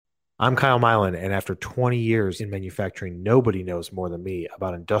I'm Kyle Mylan, and after 20 years in manufacturing, nobody knows more than me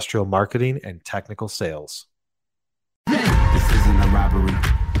about industrial marketing and technical sales. This isn't a robbery.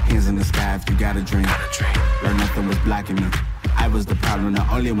 Hands in the sky if you got a dream. Learn nothing was blocking me. I was the problem, the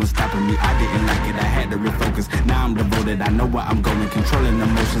only one stopping me. I didn't like it, I had to refocus. Now I'm devoted, I know where I'm going. Controlling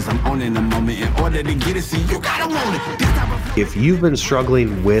emotions, I'm owning the moment. In order to get it, see, you gotta want it. If you've been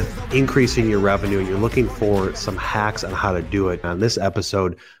struggling with increasing your revenue and you're looking for some hacks on how to do it, on this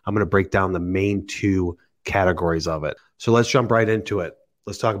episode, I'm going to break down the main two categories of it. So let's jump right into it.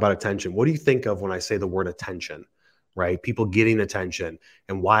 Let's talk about attention. What do you think of when I say the word attention, right? People getting attention,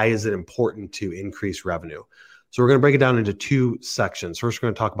 and why is it important to increase revenue? So we're going to break it down into two sections. First, we're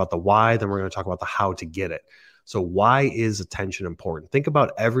going to talk about the why, then we're going to talk about the how to get it. So why is attention important? Think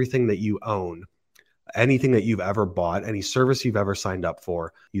about everything that you own, anything that you've ever bought, any service you've ever signed up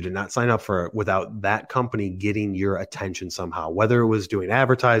for. You did not sign up for it without that company getting your attention somehow, whether it was doing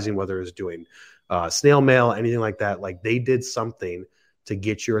advertising, whether it was doing snail mail, anything like that. Like, they did something to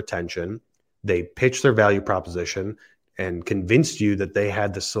get your attention. They pitched their value proposition and convinced you that they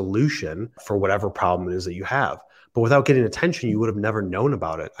had the solution for whatever problem it is that you have. But without getting attention, you would have never known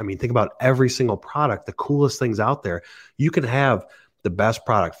about it. I mean, think about every single product, the coolest things out there. You can have the best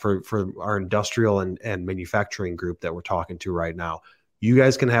product for our industrial and manufacturing group that we're talking to right now. You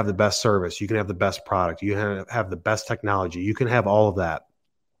guys can have the best service. You can have the best product. You can have the best technology. You can have all of that.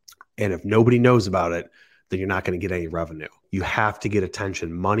 And if nobody knows about it, then you're not going to get any revenue. You have to get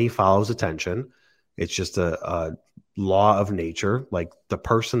attention. Money follows attention. It's just a law of nature. Like, the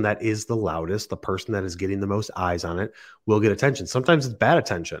person that is the loudest, the person that is getting the most eyes on it will get attention. Sometimes it's bad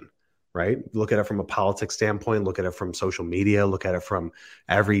attention, right? Look at it from a politics standpoint, look at it from social media, look at it from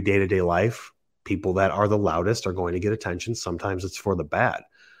every day-to-day life. People that are the loudest are going to get attention. Sometimes it's for the bad.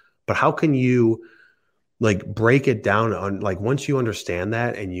 But how can you break it down on, once you understand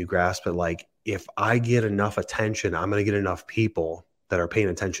that and you grasp it, if I get enough attention, I'm going to get enough people that are paying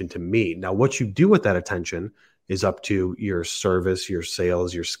attention to me. Now, what you do with that attention is up to your service, your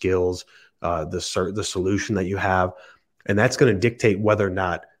sales, your skills, the solution that you have. And that's going to dictate whether or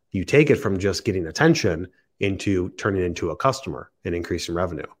not you take it from just getting attention into turning into a customer and increasing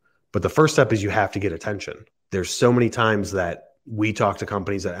revenue. But the first step is you have to get attention. There's so many times that we talk to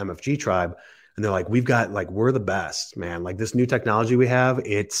companies at MFG Tribe, and they're like, we're the best, man. Like, this new technology we have,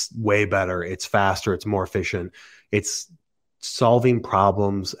 it's way better. It's faster. It's more efficient. It's solving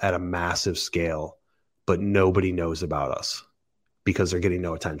problems at a massive scale, but nobody knows about us because they're getting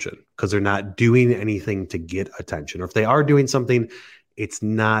no attention, because they're not doing anything to get attention. Or if they are doing something, it's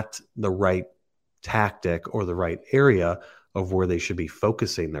not the right tactic or the right area of where they should be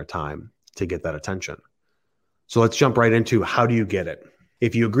focusing their time to get that attention. So let's jump right into, how do you get it?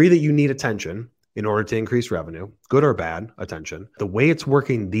 If you agree that you need attention in order to increase revenue, good or bad attention, the way it's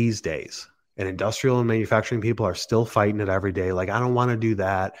working these days, and industrial and manufacturing people are still fighting it every day. Like, I don't want to do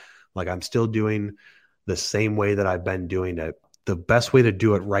that. Like, I'm still doing the same way that I've been doing it. The best way to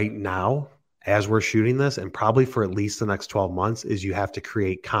do it right now, as we're shooting this, and probably for at least the next 12 months, is you have to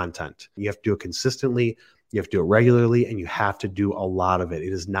create content. You have to do it consistently. You have to do it regularly, and you have to do a lot of it.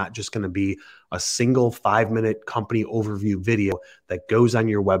 It is not just going to be a single 5-minute company overview video that goes on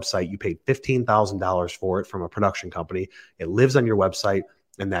your website. You paid $15,000 for it from a production company. It lives on your website,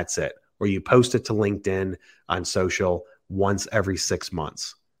 and that's it. Or you post it to LinkedIn on social once every 6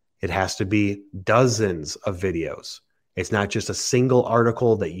 months. It has to be dozens of videos. It's not just a single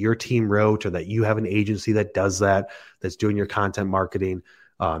article that your team wrote, or that you have an agency that does that, that's doing your content marketing.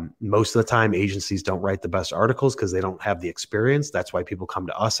 Most of the time, agencies don't write the best articles because they don't have the experience. That's why people come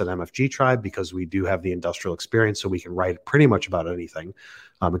to us at MFG Tribe, because we do have the industrial experience, so we can write pretty much about anything,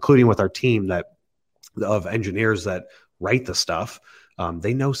 including with our team of engineers that write the stuff.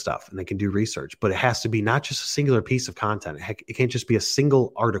 They know stuff and they can do research, but it has to be not just a singular piece of content. It can't just be a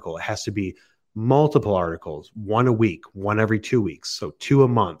single article. It has to be multiple articles, one a week, one every 2 weeks. So 2 a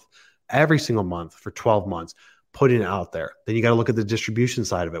month, every single month for 12 months, putting it out there. Then you got to look at the distribution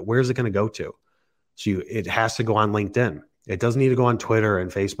side of it. Where is it going to go to? So it has to go on LinkedIn. It doesn't need to go on Twitter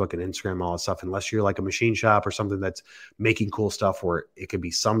and Facebook and Instagram, all that stuff, unless you're like a machine shop or something that's making cool stuff where it can be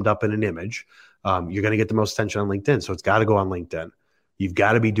summed up in an image. You're going to get the most attention on LinkedIn. So it's got to go on LinkedIn. You've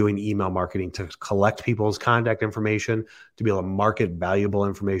got to be doing email marketing to collect people's contact information, to be able to market valuable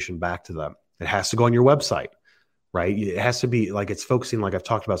information back to them. It has to go on your website, right? It has to be it's focusing, like I've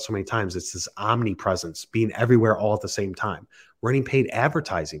talked about so many times, it's this omnipresence, being everywhere all at the same time. Running paid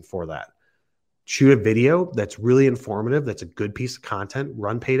advertising for that. Shoot a video that's really informative, that's a good piece of content,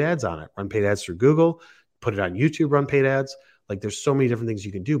 run paid ads on it. Run paid ads through Google, put it on YouTube, run paid ads. There's so many different things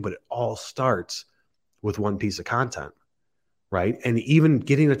you can do, but it all starts with one piece of content. right? And even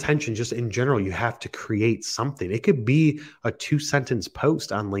getting attention just in general, you have to create something. It could be a 2-sentence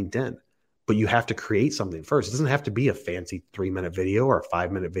post on LinkedIn, but you have to create something first. It doesn't have to be a fancy 3-minute video or a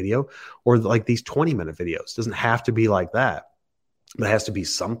 5-minute video or like these 20-minute videos. It doesn't have to be like that. But it has to be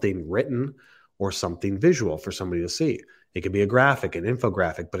something written or something visual for somebody to see. It could be a graphic, an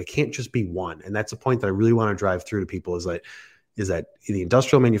infographic, but it can't just be one. And that's a point that I really want to drive through to people is that the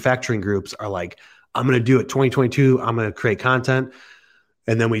industrial manufacturing groups are like, I'm going to do it 2022. I'm going to create content.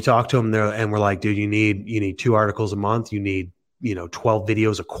 And then we talk to them there and we're like, dude, you need 2 articles a month. You need, 12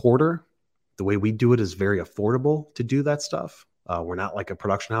 videos a quarter. The way we do it is very affordable to do that stuff. We're not like a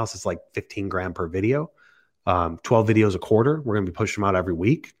production house. It's like 15 grand per video. 12 videos a quarter. We're going to be pushing them out every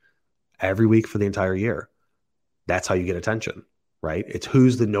week for the entire year. That's how you get attention, right? It's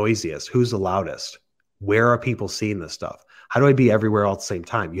who's the noisiest, who's the loudest, where are people seeing this stuff? How do I be everywhere all at the same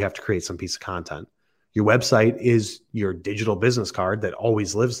time? You have to create some piece of content. Your website is your digital business card that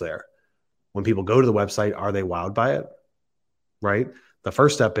always lives there. When people go to the website, are they wowed by it, right? The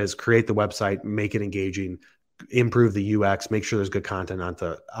first step is create the website, make it engaging, improve the UX, make sure there's good content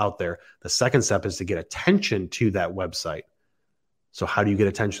out there. The second step is to get attention to that website. So how do you get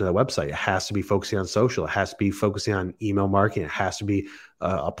attention to that website? It has to be focusing on social. It has to be focusing on email marketing. It has to be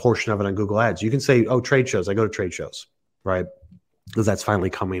a portion of it on Google Ads. You can say, oh, trade shows. I go to trade shows, right? Because that's finally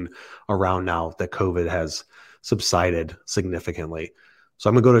coming around now that COVID has subsided significantly. So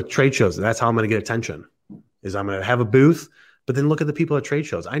I'm going to go to trade shows. And that's how I'm going to get attention, is I'm going to have a booth, but then look at the people at trade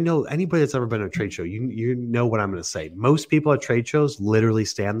shows. I know anybody that's ever been to a trade show, you know what I'm going to say. Most people at trade shows literally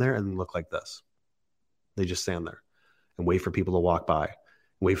stand there and look like this. They just stand there and wait for people to walk by,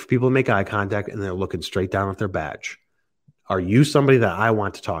 wait for people to make eye contact, and they're looking straight down at their badge. Are you somebody that I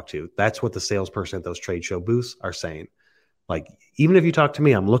want to talk to? That's what the salesperson at those trade show booths are saying. Like, even if you talk to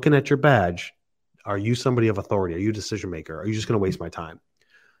me, I'm looking at your badge. Are you somebody of authority? Are you a decision maker? Are you just going to waste my time?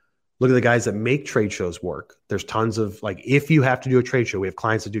 Look at the guys that make trade shows work. There's tons of, like, if you have to do a trade show, we have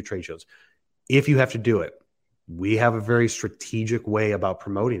clients that do trade shows. If you have to do it, we have a very strategic way about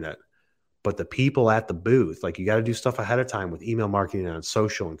promoting it. But the people at the booth, like, you got to do stuff ahead of time with email marketing and on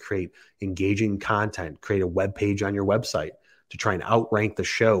social and create engaging content, create a web page on your website to try and outrank the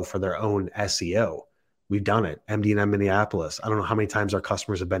show for their own SEO. We've done it. MD&M Minneapolis. I don't know how many times our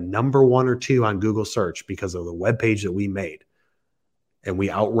customers have been number 1 or 2 on Google search because of the web page that we made. And we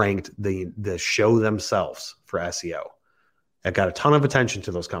outranked the show themselves for SEO. It got a ton of attention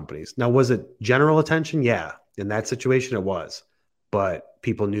to those companies. Now, was it general attention? Yeah. In that situation, it was. But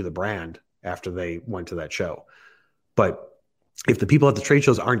people knew the brand after they went to that show. But if the people at the trade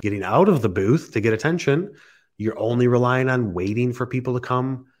shows aren't getting out of the booth to get attention, you're only relying on waiting for people to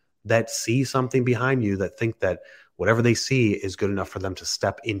come that see something behind you, that think that whatever they see is good enough for them to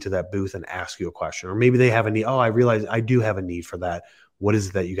step into that booth and ask you a question. Or maybe they have a need. Oh, I realize I do have a need for that. What is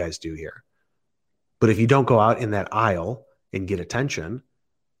it that you guys do here? But if you don't go out in that aisle and get attention,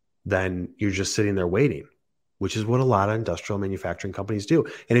 then you're just sitting there waiting, which is what a lot of industrial manufacturing companies do.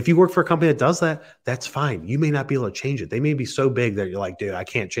 And if you work for a company that does that, that's fine. You may not be able to change it. They may be so big that you're like, dude, I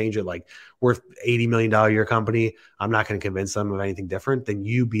can't change it. Like, we're $80 million a year company. I'm not going to convince them of anything different. Then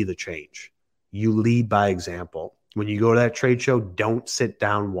you be the change. You lead by example. When you go to that trade show, don't sit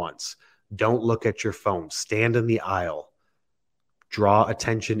down once. Don't look at your phone. Stand in the aisle. Draw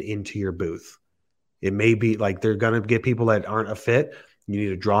attention into your booth. It may be like they're going to get people that aren't a fit. You need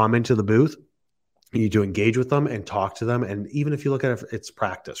to draw them into the booth. You need to engage with them and talk to them. And even if you look at it, it's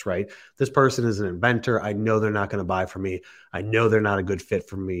practice, right? This person is an inventor. I know they're not going to buy from me. I know they're not a good fit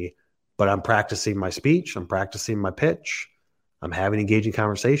for me, but I'm practicing my speech. I'm practicing my pitch. I'm having engaging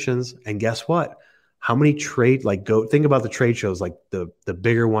conversations. And guess what? How many go think about the trade shows, like the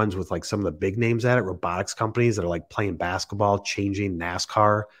bigger ones with like some of the big names at it, robotics companies that are like playing basketball, changing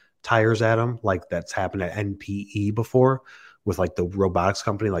NASCAR tires at them. Like that's happened at NPE before with like the robotics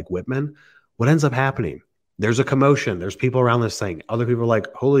company like Whitman. What ends up happening? There's a commotion. There's people around this thing. Other people are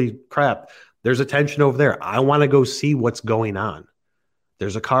like, holy crap, there's attention over there. I want to go see what's going on.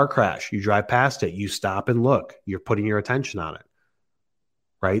 There's a car crash. You drive past it. You stop and look. You're putting your attention on it,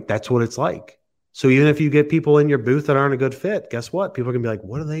 right? That's what it's like. So even if you get people in your booth that aren't a good fit, guess what? People are going to be like,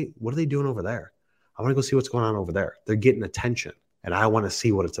 what are they doing over there? I want to go see what's going on over there. They're getting attention, and I want to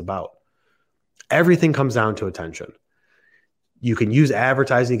see what it's about. Everything comes down to attention. You can use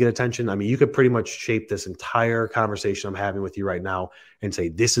advertising to get attention. I mean, you could pretty much shape this entire conversation I'm having with you right now and say,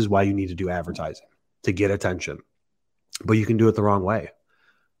 this is why you need to do advertising, to get attention. But you can do it the wrong way.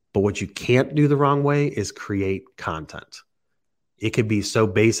 But what you can't do the wrong way is create content. It could be so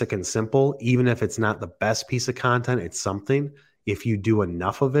basic and simple. Even if it's not the best piece of content, it's something. If you do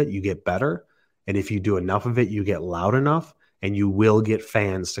enough of it, you get better. And if you do enough of it, you get loud enough. and you will get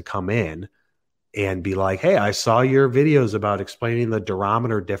fans to come in and be like, hey, I saw your videos about explaining the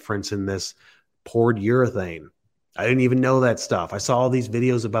durometer difference in this poured urethane. I didn't even know that stuff. I saw all these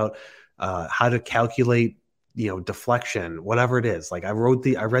videos about how to calculate, deflection, whatever it is. Like I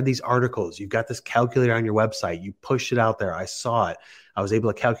read these articles. You've got this calculator on your website. You pushed it out there. I saw it. I was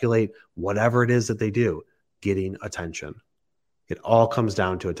able to calculate whatever it is that they do, getting attention. It all comes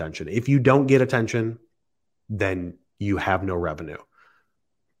down to attention. If you don't get attention, then you have no revenue.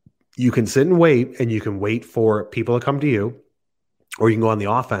 You can sit and wait, and you can wait for people to come to you, or you can go on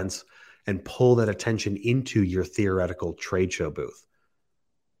the offense and pull that attention into your theoretical trade show booth.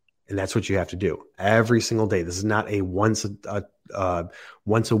 And that's what you have to do every single day. This is not a once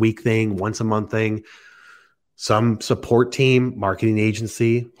a week thing, once a month thing. Some support team, marketing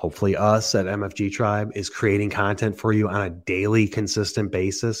agency, hopefully us at MFG Tribe, is creating content for you on a daily, consistent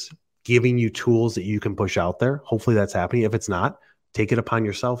basis, giving you tools that you can push out there. Hopefully that's happening. If it's not, take it upon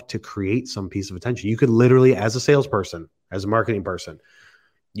yourself to create some piece of attention. You could literally, as a salesperson, as a marketing person,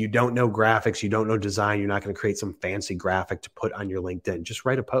 you don't know graphics, you don't know design, you're not going to create some fancy graphic to put on your LinkedIn. Just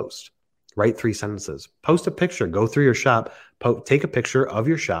write a post, write 3 sentences, post a picture, go through your shop, take a picture of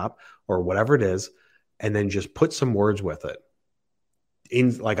your shop or whatever it is, and then just put some words with it.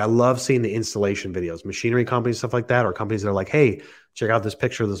 I love seeing the installation videos, machinery companies, stuff like that, or companies that are like, hey, check out this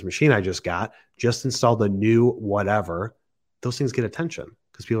picture of this machine I just got, just installed the new whatever. Those things get attention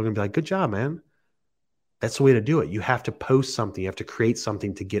because people are going to be like, good job, man. That's the way to do it. You have to post something. You have to create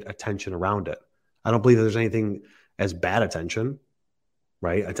something to get attention around it. I don't believe there's anything as bad attention,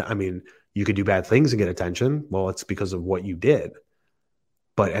 right? I mean, you could do bad things and get attention. Well, it's because of what you did.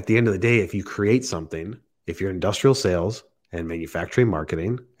 But at the end of the day, if you create something, if you're industrial sales and manufacturing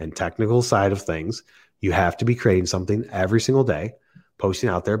marketing and technical side of things, you have to be creating something every single day, posting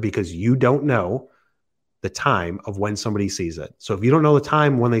out there, because you don't know the time of when somebody sees it. So if you don't know the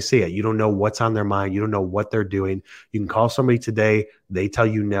time when they see it, you don't know what's on their mind, you don't know what they're doing. You can call somebody today, they tell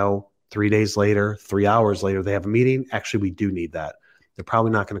you no, 3 days later, 3 hours later, they have a meeting. Actually, we do need that. They're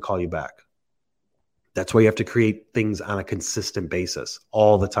probably not going to call you back. That's why you have to create things on a consistent basis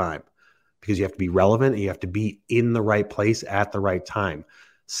all the time, because you have to be relevant and you have to be in the right place at the right time.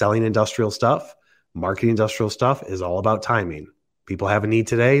 Selling industrial stuff, marketing industrial stuff is all about timing. People have a need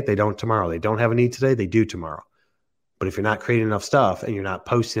today, they don't tomorrow. They don't have a need today, they do tomorrow. But if you're not creating enough stuff and you're not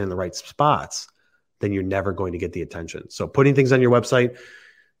posting in the right spots, then you're never going to get the attention. So putting things on your website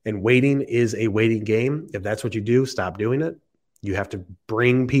and waiting is a waiting game. If that's what you do, stop doing it. You have to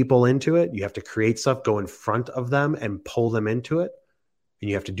bring people into it. You have to create stuff, go in front of them and pull them into it. And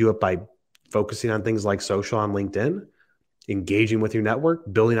you have to do it by focusing on things like social on LinkedIn, engaging with your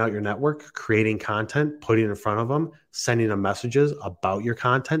network, building out your network, creating content, putting it in front of them, sending them messages about your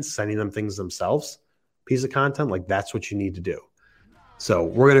content, sending them things themselves, piece of content. Like that's what you need to do. So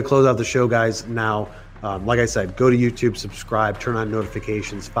we're going to close out the show, guys. Now, like I said, go to YouTube, subscribe, turn on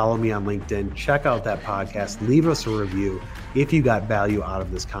notifications, follow me on LinkedIn, check out that podcast, leave us a review. If you got value out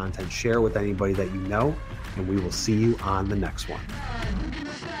of this content, share it with anybody that you know, and we will see you on the next one.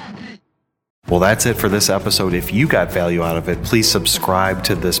 Well, that's it for this episode. If you got value out of it, please subscribe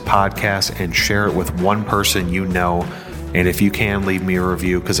to this podcast and share it with one person you know. And if you can, leave me a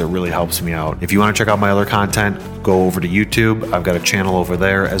review because it really helps me out. If you want to check out my other content, go over to YouTube. I've got a channel over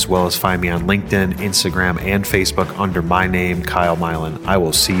there, as well as find me on LinkedIn, Instagram, and Facebook under my name, Kyle Milan. I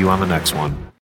will see you on the next one.